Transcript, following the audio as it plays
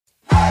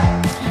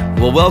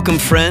Well, welcome,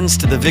 friends,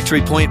 to the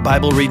Victory Point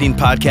Bible Reading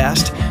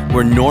Podcast,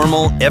 where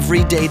normal,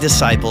 everyday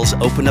disciples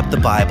open up the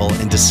Bible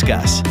and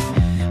discuss.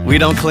 We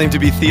don't claim to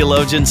be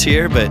theologians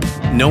here, but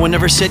no one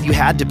ever said you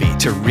had to be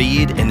to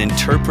read and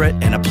interpret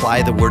and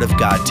apply the Word of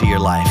God to your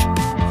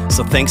life.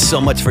 So thanks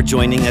so much for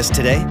joining us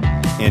today,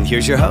 and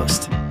here's your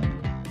host.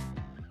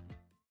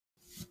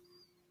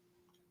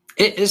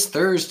 It is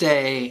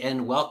Thursday,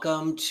 and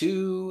welcome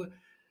to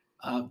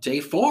day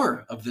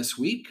 4 of this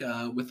week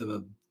with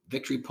the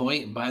Victory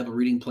Point Bible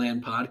Reading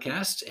Plan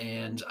podcast.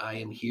 And I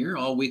am here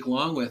all week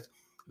long with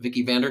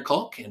Vicki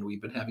Vanderkolk, and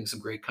we've been having some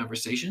great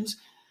conversations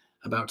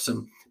about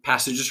some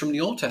passages from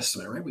the Old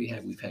Testament, right?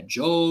 We've had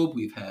Job,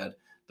 we've had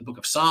the book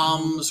of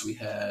Psalms, we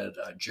had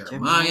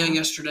Jeremiah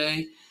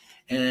yesterday.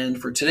 And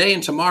for today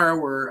and tomorrow,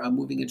 we're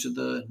moving into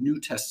the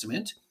New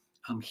Testament,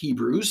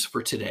 Hebrews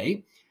for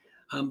today.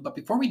 But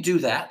before we do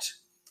that,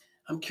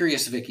 I'm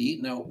curious, Vicki.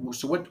 Now,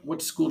 so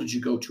what school did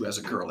you go to as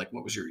a girl? Like,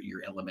 what was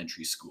your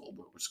elementary school?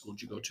 What school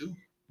did you go to?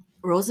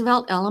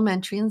 Roosevelt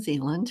Elementary in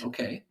Zeeland.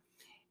 Okay.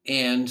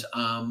 And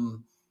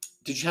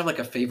did you have like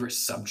a favorite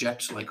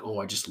subject? Like, oh,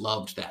 I just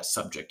loved that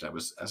subject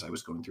as I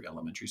was going through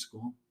elementary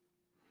school?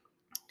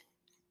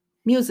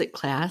 Music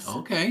class.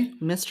 Okay.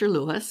 Mr.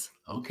 Lewis.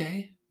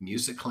 Okay.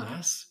 Music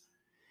class.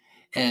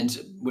 And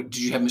did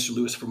you have Mr.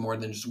 Lewis for more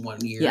than just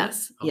 1 year?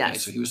 Yes. Okay,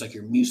 yes. So he was like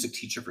your music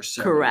teacher for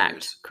several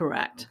years.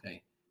 Correct.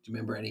 Okay. Do you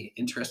remember any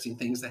interesting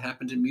things that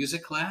happened in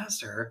music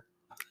class, or?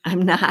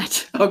 I'm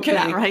not. Okay.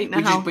 Not right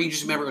now. But you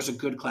just remember it was a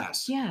good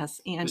class.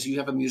 Yes. And because you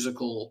have a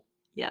musical.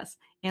 Yes.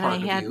 And part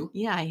I had, of you.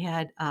 yeah, I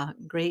had a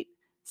great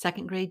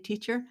second grade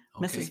teacher,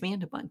 Okay. Mrs.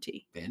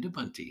 Vandabunty.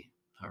 Vandabunty.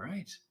 All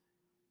right.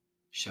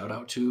 Shout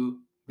out to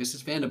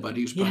Mrs.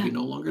 Vandabunty, who's probably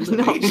no longer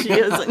living. No, she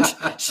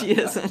isn't. She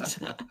isn't.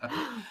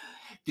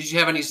 Did you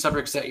have any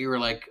subjects that you were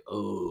like,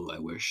 oh, I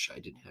wish I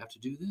didn't have to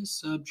do this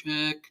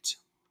subject?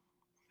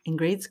 In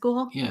grade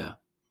school? Yeah.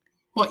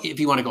 Well, if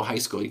you want to go high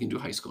school, you can do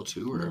high school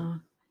too.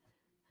 Or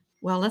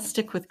Well, let's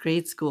stick with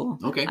grade school.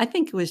 Okay. I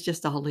think it was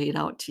just all laid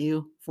out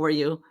for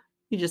you.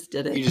 You just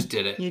did it. You just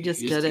did it. You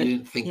just did it. You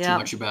didn't think too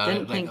much about it.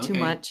 Didn't think too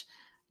much.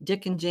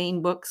 Dick and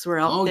Jane books were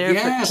out there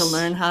to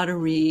learn how to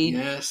read.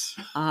 Yes.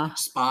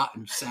 Spot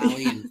and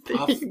Sally and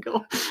Puff. There you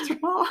go.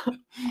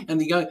 And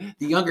the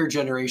younger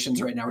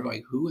generations right now are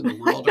going, who in the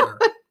world are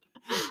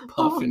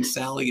Puff and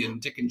Sally and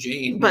Dick and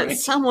Jane? But right?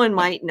 someone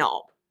might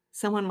know.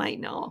 Someone might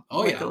know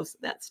what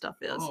that stuff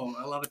is. Oh,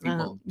 a lot of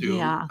people do.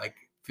 Yeah. Like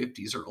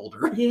 50s or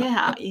older.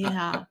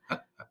 Yeah.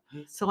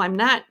 So I'm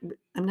not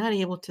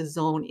able to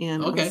zone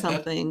in on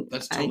something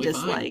that's totally I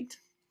disliked.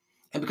 Fine.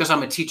 And because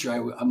I'm a teacher,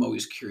 I'm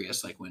always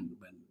curious, like when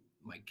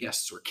my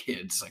guests were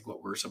kids, like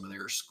what were some of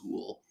their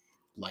school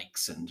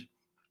likes and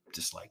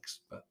dislikes.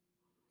 But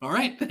all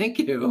right, thank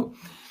you.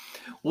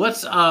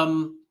 Let's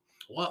well,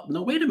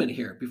 no, wait a minute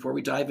here. Before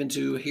we dive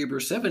into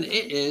Hebrews 7,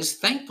 it is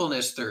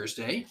Thankfulness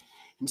Thursday.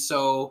 And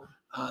so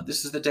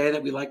this is the day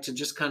that we like to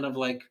just kind of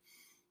like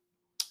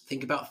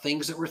think about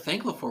things that we're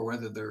thankful for,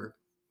 whether they're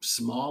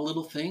small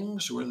little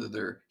things or whether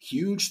they're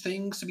huge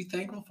things to be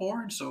thankful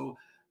for. And so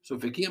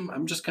Vicki,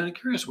 I'm just kind of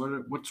curious,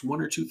 what's one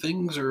or two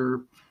things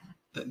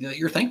that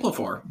you're thankful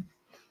for?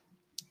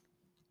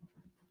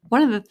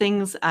 One of the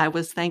things I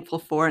was thankful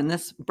for, and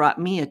this brought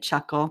me a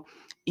chuckle,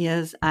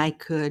 is I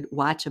could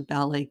watch a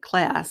ballet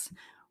class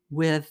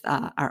with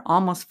our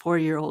almost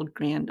 4-year-old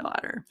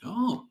granddaughter.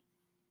 Oh.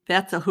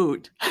 That's a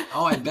hoot.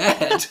 Oh, I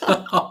bet.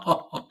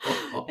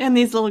 And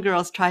these little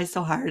girls try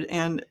so hard,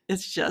 and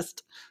it's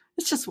just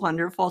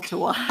wonderful to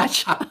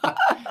watch. They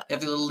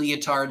have the little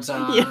leotards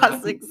on.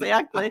 Yes,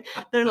 exactly.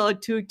 Their little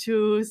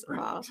tutus.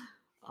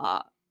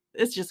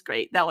 It's just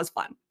great. That was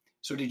fun.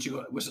 So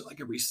was it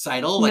like a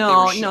recital?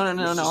 No.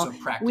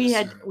 We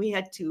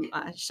had to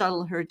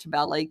shuttle her to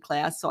ballet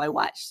class, so I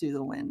watched through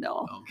the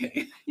window.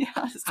 Okay.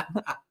 Yes.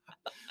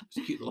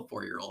 Cute little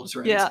 4-year-olds,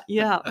 right?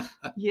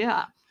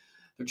 Yeah.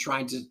 They're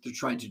trying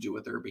to do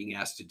what they're being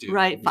asked to do.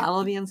 Right.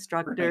 Follow the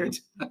instructor.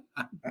 Right.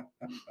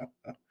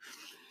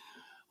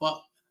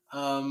 Well,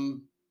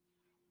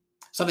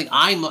 something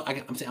I'm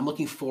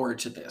looking forward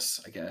to this,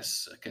 I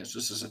guess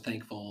this is a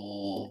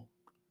thankful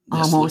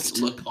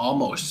almost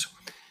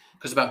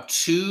because about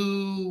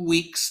 3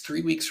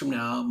 weeks from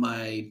now,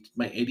 my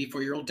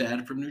 84-year-old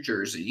dad from New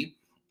Jersey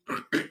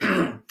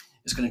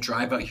is going to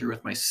drive out here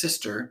with my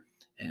sister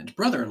and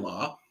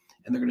brother-in-law,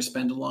 and they're going to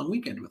spend a long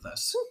weekend with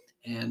us.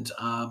 And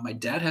my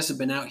dad hasn't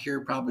been out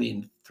here probably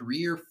in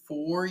 3 or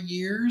 4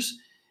 years.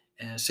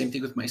 And same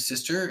thing with my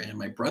sister, and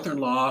my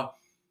brother-in-law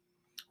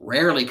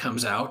rarely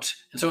comes out.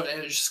 And so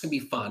it's just going to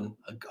be fun,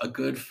 a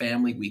good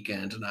family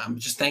weekend. And I'm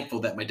just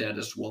thankful that my dad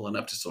is well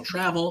enough to still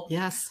travel.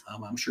 Yes.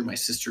 I'm sure my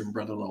sister and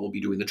brother-in-law will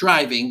be doing the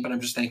driving, but I'm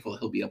just thankful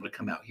he'll be able to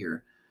come out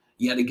here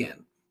yet again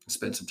and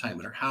spend some time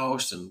in our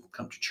house and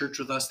come to church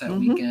with us that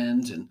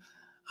weekend. And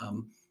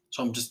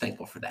so I'm just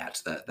thankful for that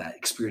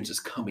experience is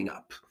coming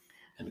up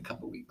in a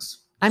couple of weeks.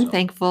 I'm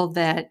thankful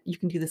that you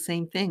can do the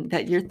same thing,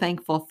 that you're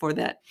thankful for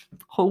that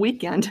whole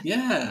weekend.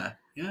 Yeah.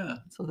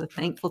 So the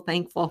thankful.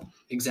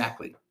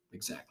 Exactly.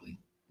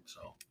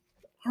 So,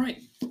 all right.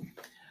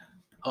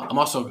 I'm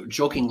also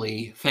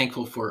jokingly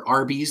thankful for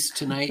Arby's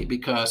tonight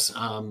because,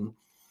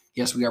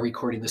 yes, we are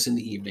recording this in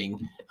the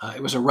evening.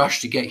 It was a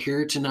rush to get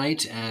here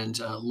tonight, and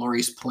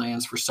Lori's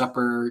plans for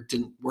supper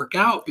didn't work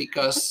out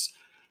because,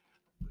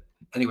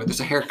 anyway, there's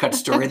a haircut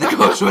story that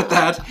goes with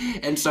that.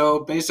 And so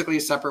basically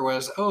supper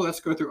was, let's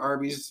go through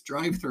Arby's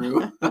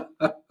drive-through.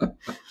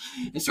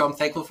 And so I'm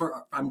thankful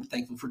for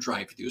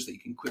drive-throughs that you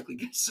can quickly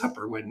get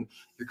supper when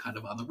you're kind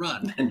of on the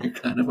run and you're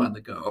kind of on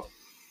the go.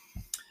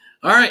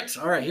 All right,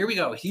 here we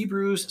go.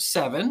 Hebrews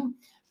 7,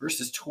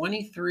 verses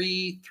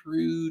 23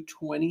 through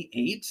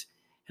 28.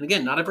 And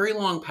again, not a very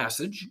long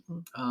passage,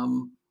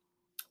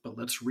 but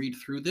let's read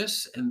through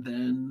this and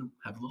then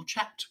have a little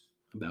chat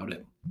about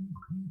it.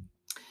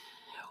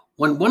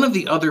 When one of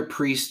the other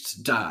priests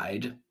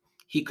died,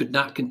 he could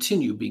not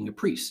continue being a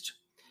priest.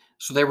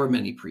 So there were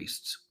many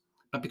priests.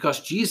 But because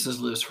Jesus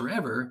lives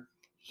forever,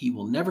 he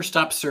will never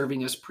stop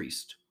serving as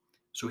priest.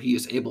 So he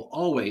is able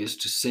always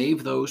to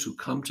save those who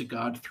come to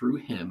God through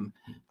him,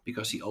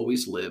 because he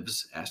always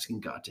lives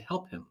asking God to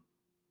help him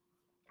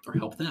or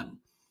help them.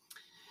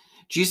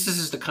 Jesus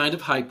is the kind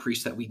of high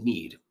priest that we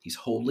need. He's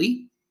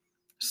holy,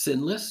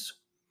 sinless,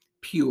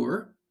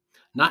 pure,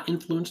 not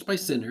influenced by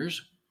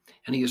sinners,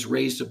 and he is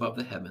raised above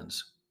the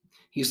heavens.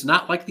 He is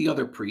not like the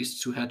other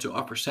priests who had to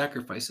offer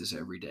sacrifices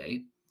every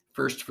day,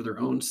 first for their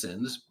own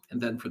sins and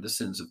then for the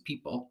sins of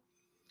people.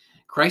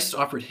 Christ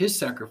offered his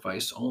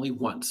sacrifice only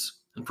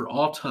once and for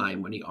all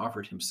time when he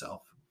offered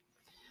himself.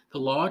 The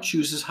law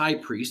chooses high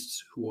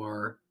priests who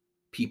are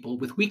people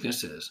with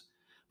weaknesses,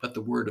 but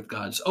the word of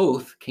God's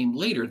oath came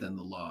later than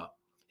the law.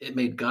 It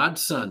made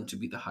God's Son to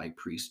be the high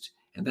priest,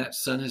 and that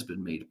Son has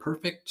been made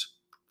perfect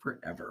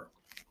forever.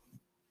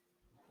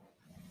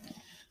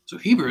 So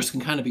Hebrews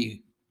can kind of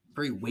be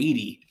very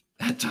weighty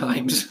at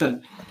times.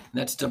 And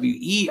that's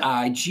Weighty,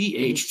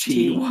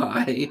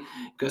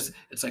 because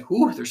it's like,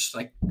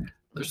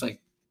 there's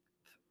like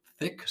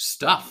thick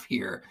stuff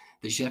here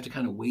that you have to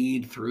kind of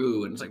wade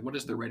through. And it's like, what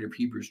is the writer of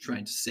Hebrews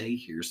trying to say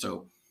here?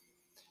 So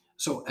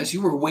as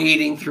you were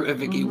wading through it,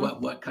 Vicki,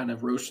 what kind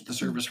of rose to the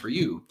surface for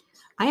you?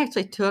 I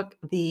actually took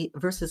the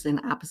verses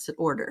in opposite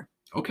order.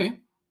 Okay.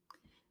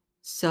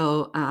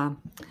 So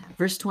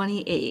verse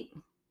 28,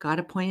 God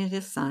appointed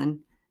his Son.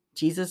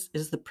 Jesus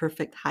is the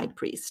perfect high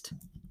priest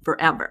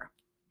forever.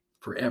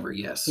 Forever,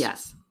 yes.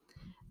 Yes.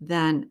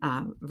 Then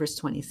verse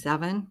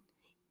 27,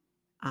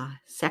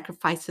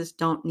 sacrifices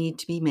don't need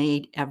to be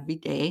made every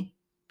day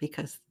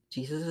because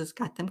Jesus has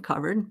got them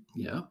covered.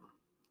 Yeah.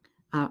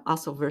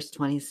 Also, verse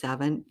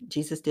 27,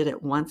 Jesus did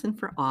it once and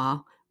for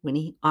all when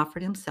he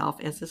offered himself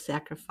as a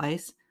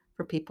sacrifice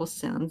for people's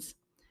sins.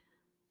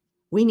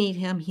 We need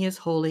him. He is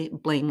holy,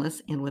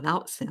 blameless, and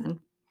without sin.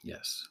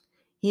 Yes.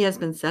 He has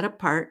been set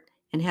apart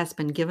and has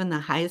been given the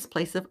highest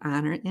place of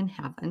honor in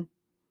heaven.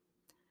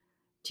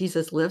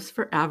 Jesus lives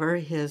forever.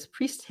 His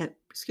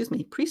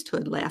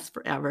priesthood lasts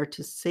forever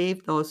to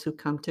save those who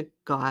come to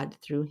God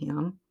through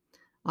him.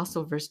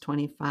 Also, verse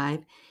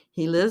 25,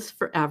 he lives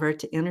forever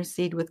to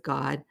intercede with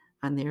God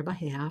on their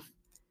behalf.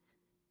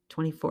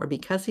 24,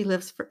 because he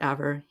lives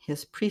forever,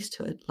 his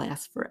priesthood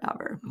lasts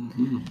forever.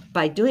 Mm-hmm.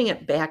 By doing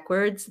it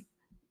backwards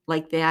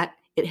like that,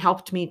 it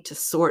helped me to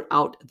sort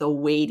out the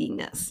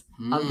weightiness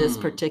of this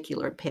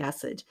particular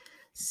passage.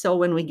 So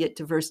when we get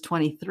to verse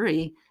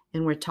 23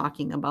 and we're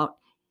talking about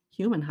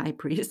human high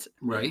priests,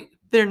 right?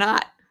 They're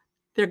not.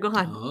 They're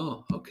gone.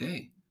 Oh,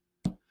 okay.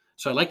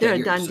 So I like They're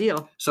that. a done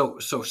deal. So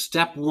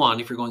step one,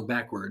 if you're going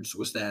backwards,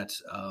 was that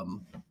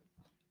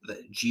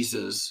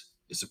Jesus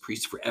is a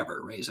priest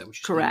forever, right? Is that what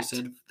you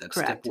said? That's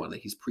Correct. Step one, that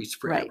he's priest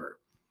forever. Right.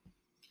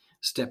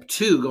 Step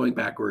two, going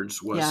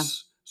backwards,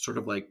 was sort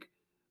of like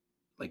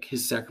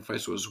his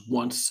sacrifice was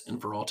once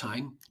and for all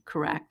time.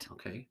 Correct.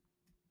 Okay.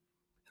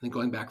 And then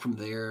going back from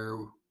there,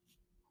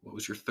 what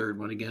was your third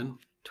one again?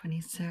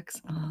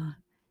 26.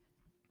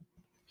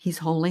 He's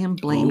holy and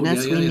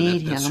blameless. We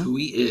need him. That's who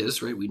he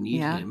is, right? We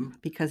need him.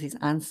 Because he's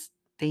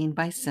unstained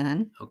by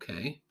sin.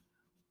 Okay.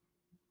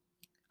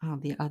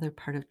 The other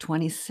part of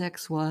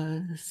 26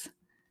 was...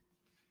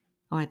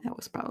 that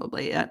was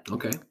probably it.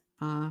 Okay.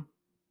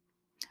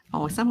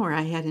 Somewhere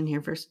I had in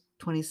here, verse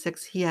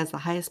 26, he has the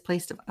highest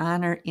place of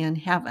honor in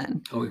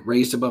heaven. Oh,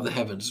 raised above the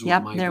heavens is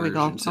what my there we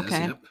go. says.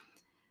 Okay. Yep.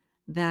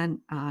 Then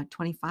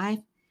 25,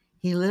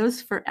 he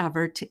lives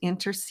forever to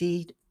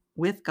intercede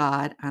with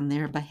God on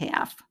their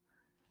behalf.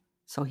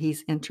 So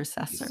he's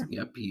intercessor.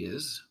 He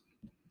is.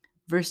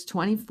 Verse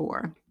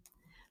 24,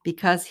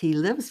 because he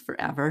lives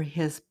forever,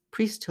 his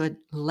priesthood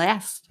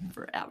lasts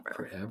forever.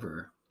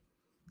 Forever.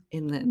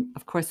 And then,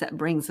 of course, that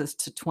brings us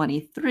to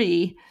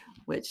 23,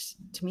 which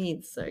to me,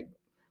 it's like,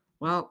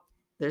 well,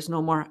 there's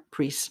no more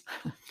priests.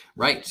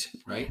 Right.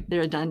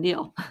 They're a done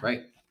deal.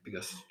 Right.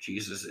 Because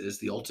Jesus is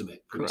the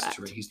ultimate priest, Correct.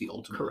 right? He's the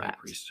ultimate high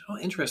priest. Oh,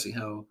 interesting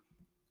how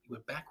he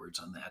went backwards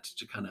on that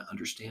to kind of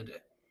understand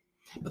it.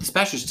 But this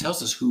passage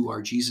tells us who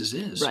our Jesus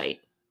is. Right.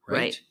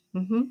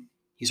 Mm-hmm.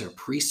 He's our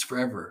priest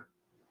forever.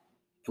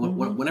 And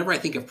whenever I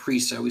think of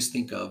priests, I always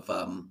think of,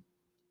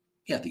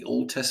 the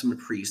Old Testament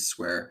priests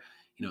where,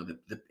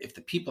 if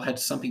the people had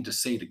something to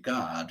say to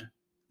God,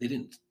 they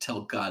didn't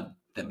tell God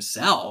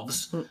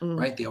themselves, Mm-mm.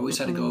 right? They always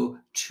had to Mm-mm. go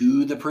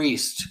to the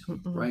priest,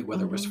 Mm-mm. right?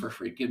 Whether it was Mhm. for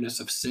forgiveness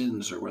of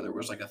sins or whether it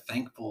was like a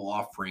thankful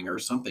offering or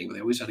something, but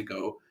they always had to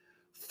go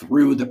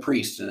through the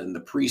priest, and then the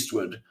priest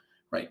would,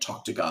 right,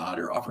 talk to God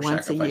or offer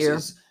Once a year.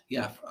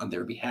 sacrifices, on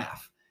their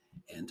behalf.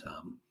 And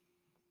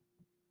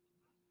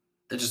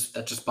that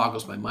just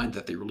boggles my mind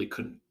that they really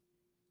couldn't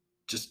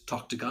just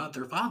talk to God,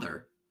 their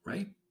Father,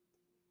 right?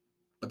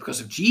 But because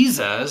of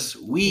Jesus,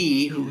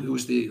 we, who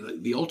is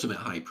the ultimate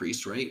high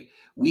priest, right?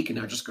 We can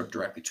now just go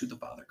directly to the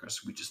Father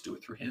because we just do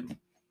it through him.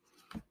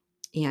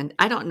 And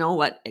I don't know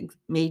what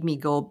made me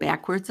go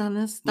backwards on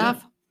this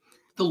stuff.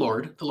 The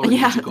Lord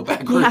made you go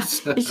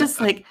backwards. It's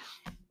just like,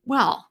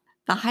 well,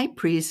 the high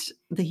priest,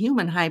 the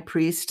human high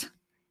priest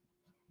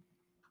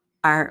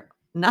are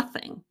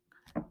nothing,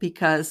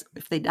 because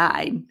if they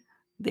died,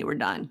 they were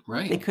done.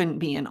 Right. They couldn't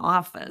be in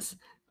office.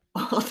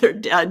 Well, they're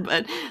dead,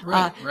 but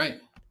right.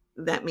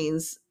 that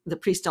means the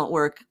priests don't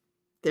work.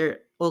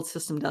 Their old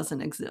system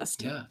doesn't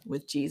exist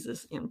with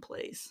Jesus in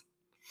place.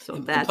 So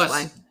that's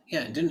why.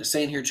 Yeah, didn't it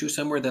say in here too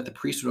somewhere that the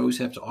priest would always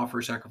have to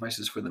offer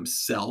sacrifices for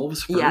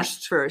themselves first?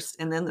 Yes, first,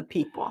 and then the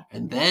people.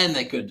 And then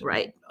they could,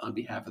 right, on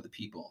behalf of the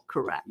people.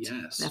 Correct.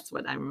 Yes. That's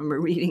what I remember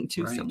reading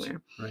too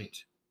somewhere. Right.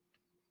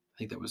 I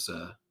think that was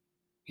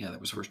that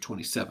was verse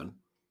 27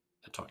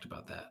 that talked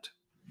about that.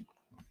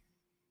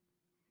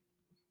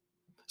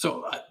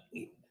 So,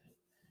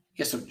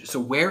 so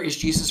where is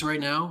Jesus right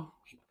now?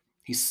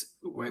 He's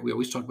right. We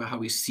always talk about how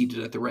he's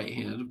seated at the right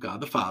hand of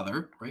God the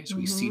Father, right? So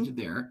he's seated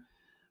there.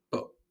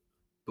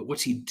 But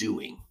what's he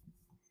doing?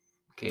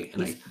 Okay,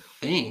 and I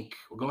think,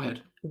 well, go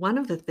ahead. One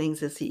of the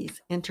things is he's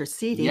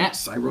interceding.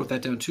 Yes, I wrote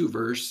that down too.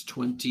 Verse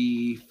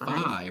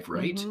 25,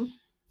 right? Mm-hmm.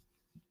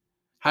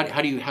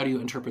 How do you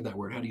interpret that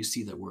word? How do you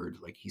see that word?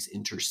 Like he's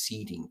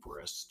interceding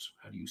for us.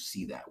 How do you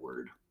see that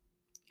word?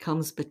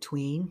 Comes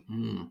between.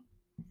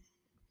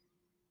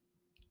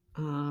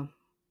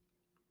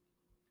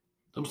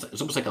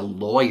 It's almost like a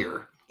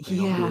lawyer,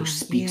 who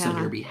speaks on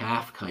your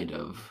behalf, kind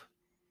of.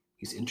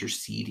 He's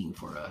interceding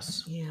for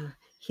us. Yeah,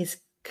 he's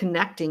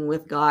connecting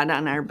with God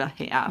on our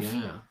behalf.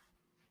 Yeah.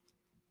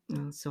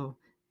 So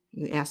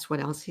you asked what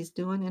else he's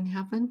doing in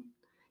heaven?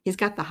 He's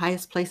got the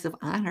highest place of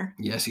honor.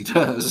 Yes, he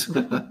does,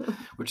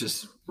 which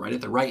is right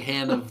at the right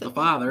hand of the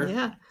Father.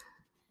 Yeah.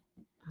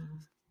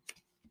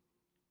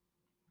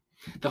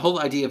 The whole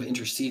idea of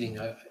interceding,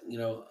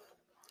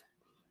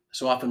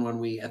 so often when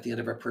we, at the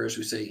end of our prayers,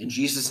 we say, in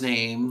Jesus'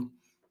 name,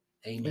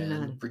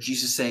 amen. For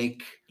Jesus'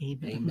 sake,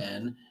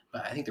 amen.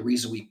 But I think the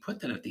reason we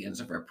put that at the ends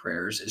of our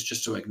prayers is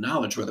just to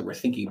acknowledge, whether we're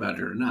thinking about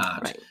it or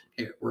not,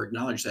 right. We're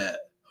acknowledge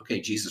that, okay,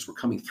 Jesus, we're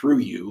coming through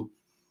you,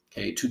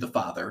 okay, to the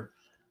Father.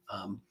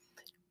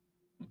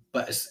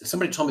 But as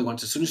somebody told me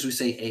once, as soon as we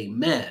say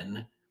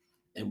amen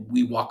and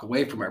we walk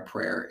away from our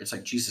prayer, it's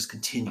like Jesus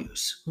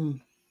continues.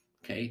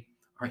 Okay,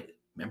 all right.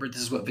 Remember,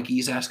 this is what Vicky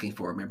is asking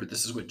for. Remember,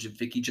 this is what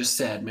Vicky just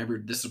said. Remember,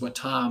 this is what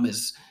Tom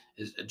is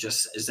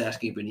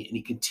asking, and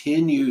he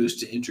continues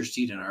to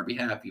intercede on our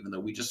behalf, even though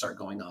we just start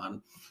going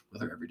on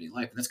with our everyday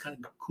life. And that's kind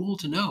of cool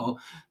to know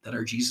that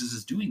our Jesus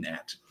is doing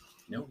that.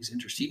 He's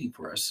interceding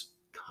for us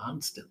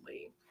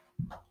constantly,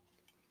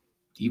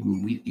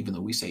 even though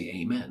we say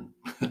amen.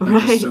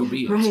 Right. So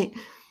be it. Right.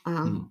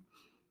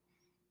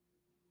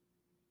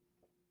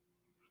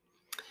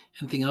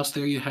 Anything else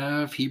there you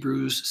have?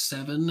 Hebrews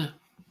 7.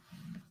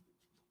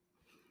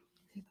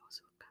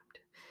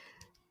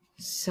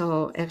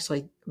 So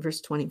actually,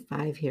 verse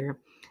 25 here,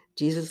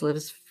 Jesus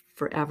lives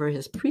forever.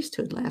 His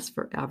priesthood lasts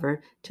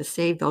forever to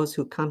save those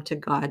who come to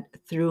God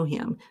through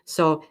him.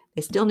 So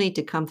they still need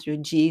to come through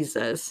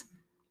Jesus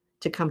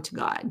to come to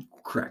God.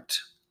 Correct.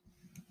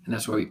 And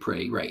that's why we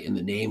pray, right, in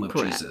the name of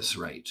Jesus,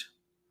 right?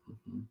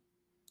 Mm-hmm. And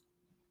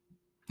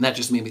that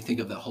just made me think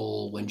of the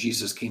whole, when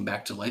Jesus came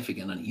back to life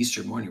again on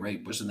Easter morning,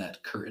 right? Wasn't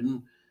that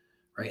curtain,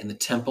 right, in the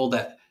temple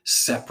that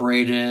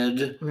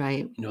separated,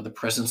 right, the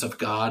presence of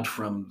God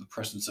from the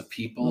presence of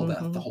people?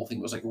 That the whole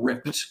thing was like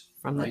ripped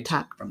from the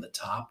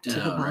top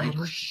down, right?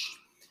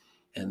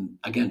 And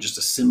again, just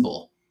a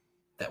symbol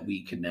that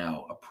we can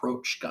now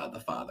approach God the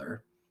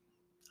Father,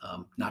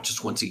 not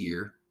just once a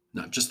year,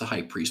 not just the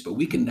high priest, but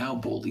we can now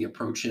boldly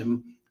approach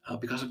him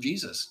because of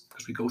Jesus,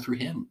 because we go through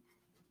him.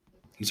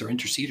 He's our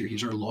interceder.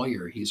 He's our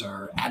lawyer. He's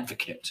our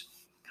advocate,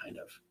 kind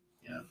of.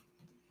 Yeah.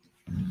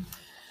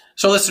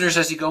 So listeners,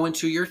 as you go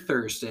into your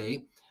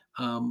Thursday,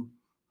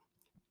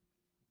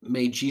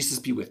 may Jesus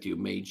be with you.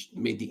 May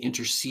the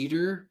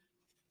interceder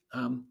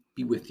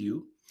be with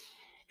you.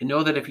 And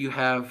know that if you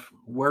have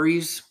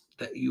worries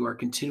that you are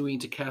continuing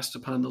to cast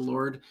upon the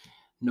Lord,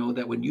 know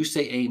that when you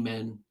say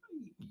amen,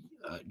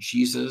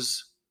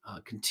 Jesus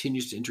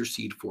continues to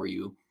intercede for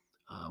you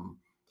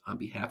on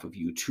behalf of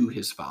you to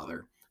his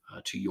Father,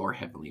 to your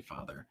Heavenly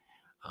Father.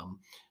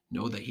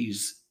 Know that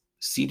he's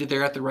seated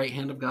there at the right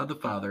hand of God the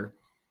Father,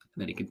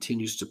 and that he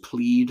continues to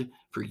plead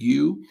for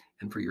you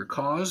and for your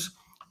cause.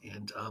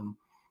 And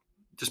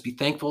just be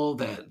thankful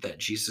that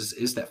Jesus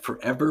is that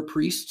forever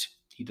priest.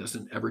 He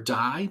doesn't ever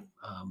die.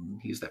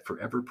 He's that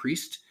forever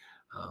priest.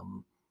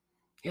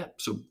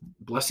 So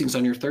blessings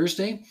on your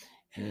Thursday,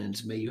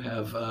 and may you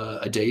have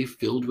a day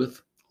filled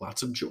with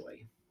lots of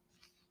joy.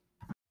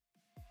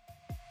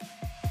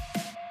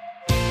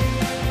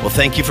 Well,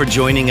 thank you for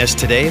joining us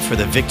today for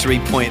the Victory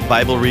Point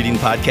Bible Reading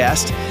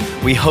Podcast.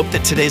 We hope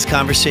that today's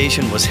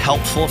conversation was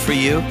helpful for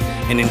you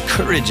and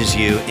encourages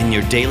you in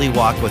your daily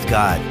walk with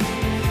God.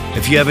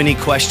 If you have any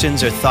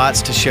questions or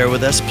thoughts to share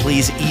with us,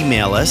 please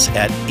email us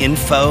at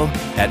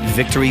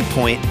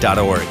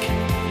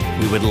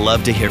info@victorypoint.org. We would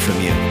love to hear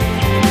from you.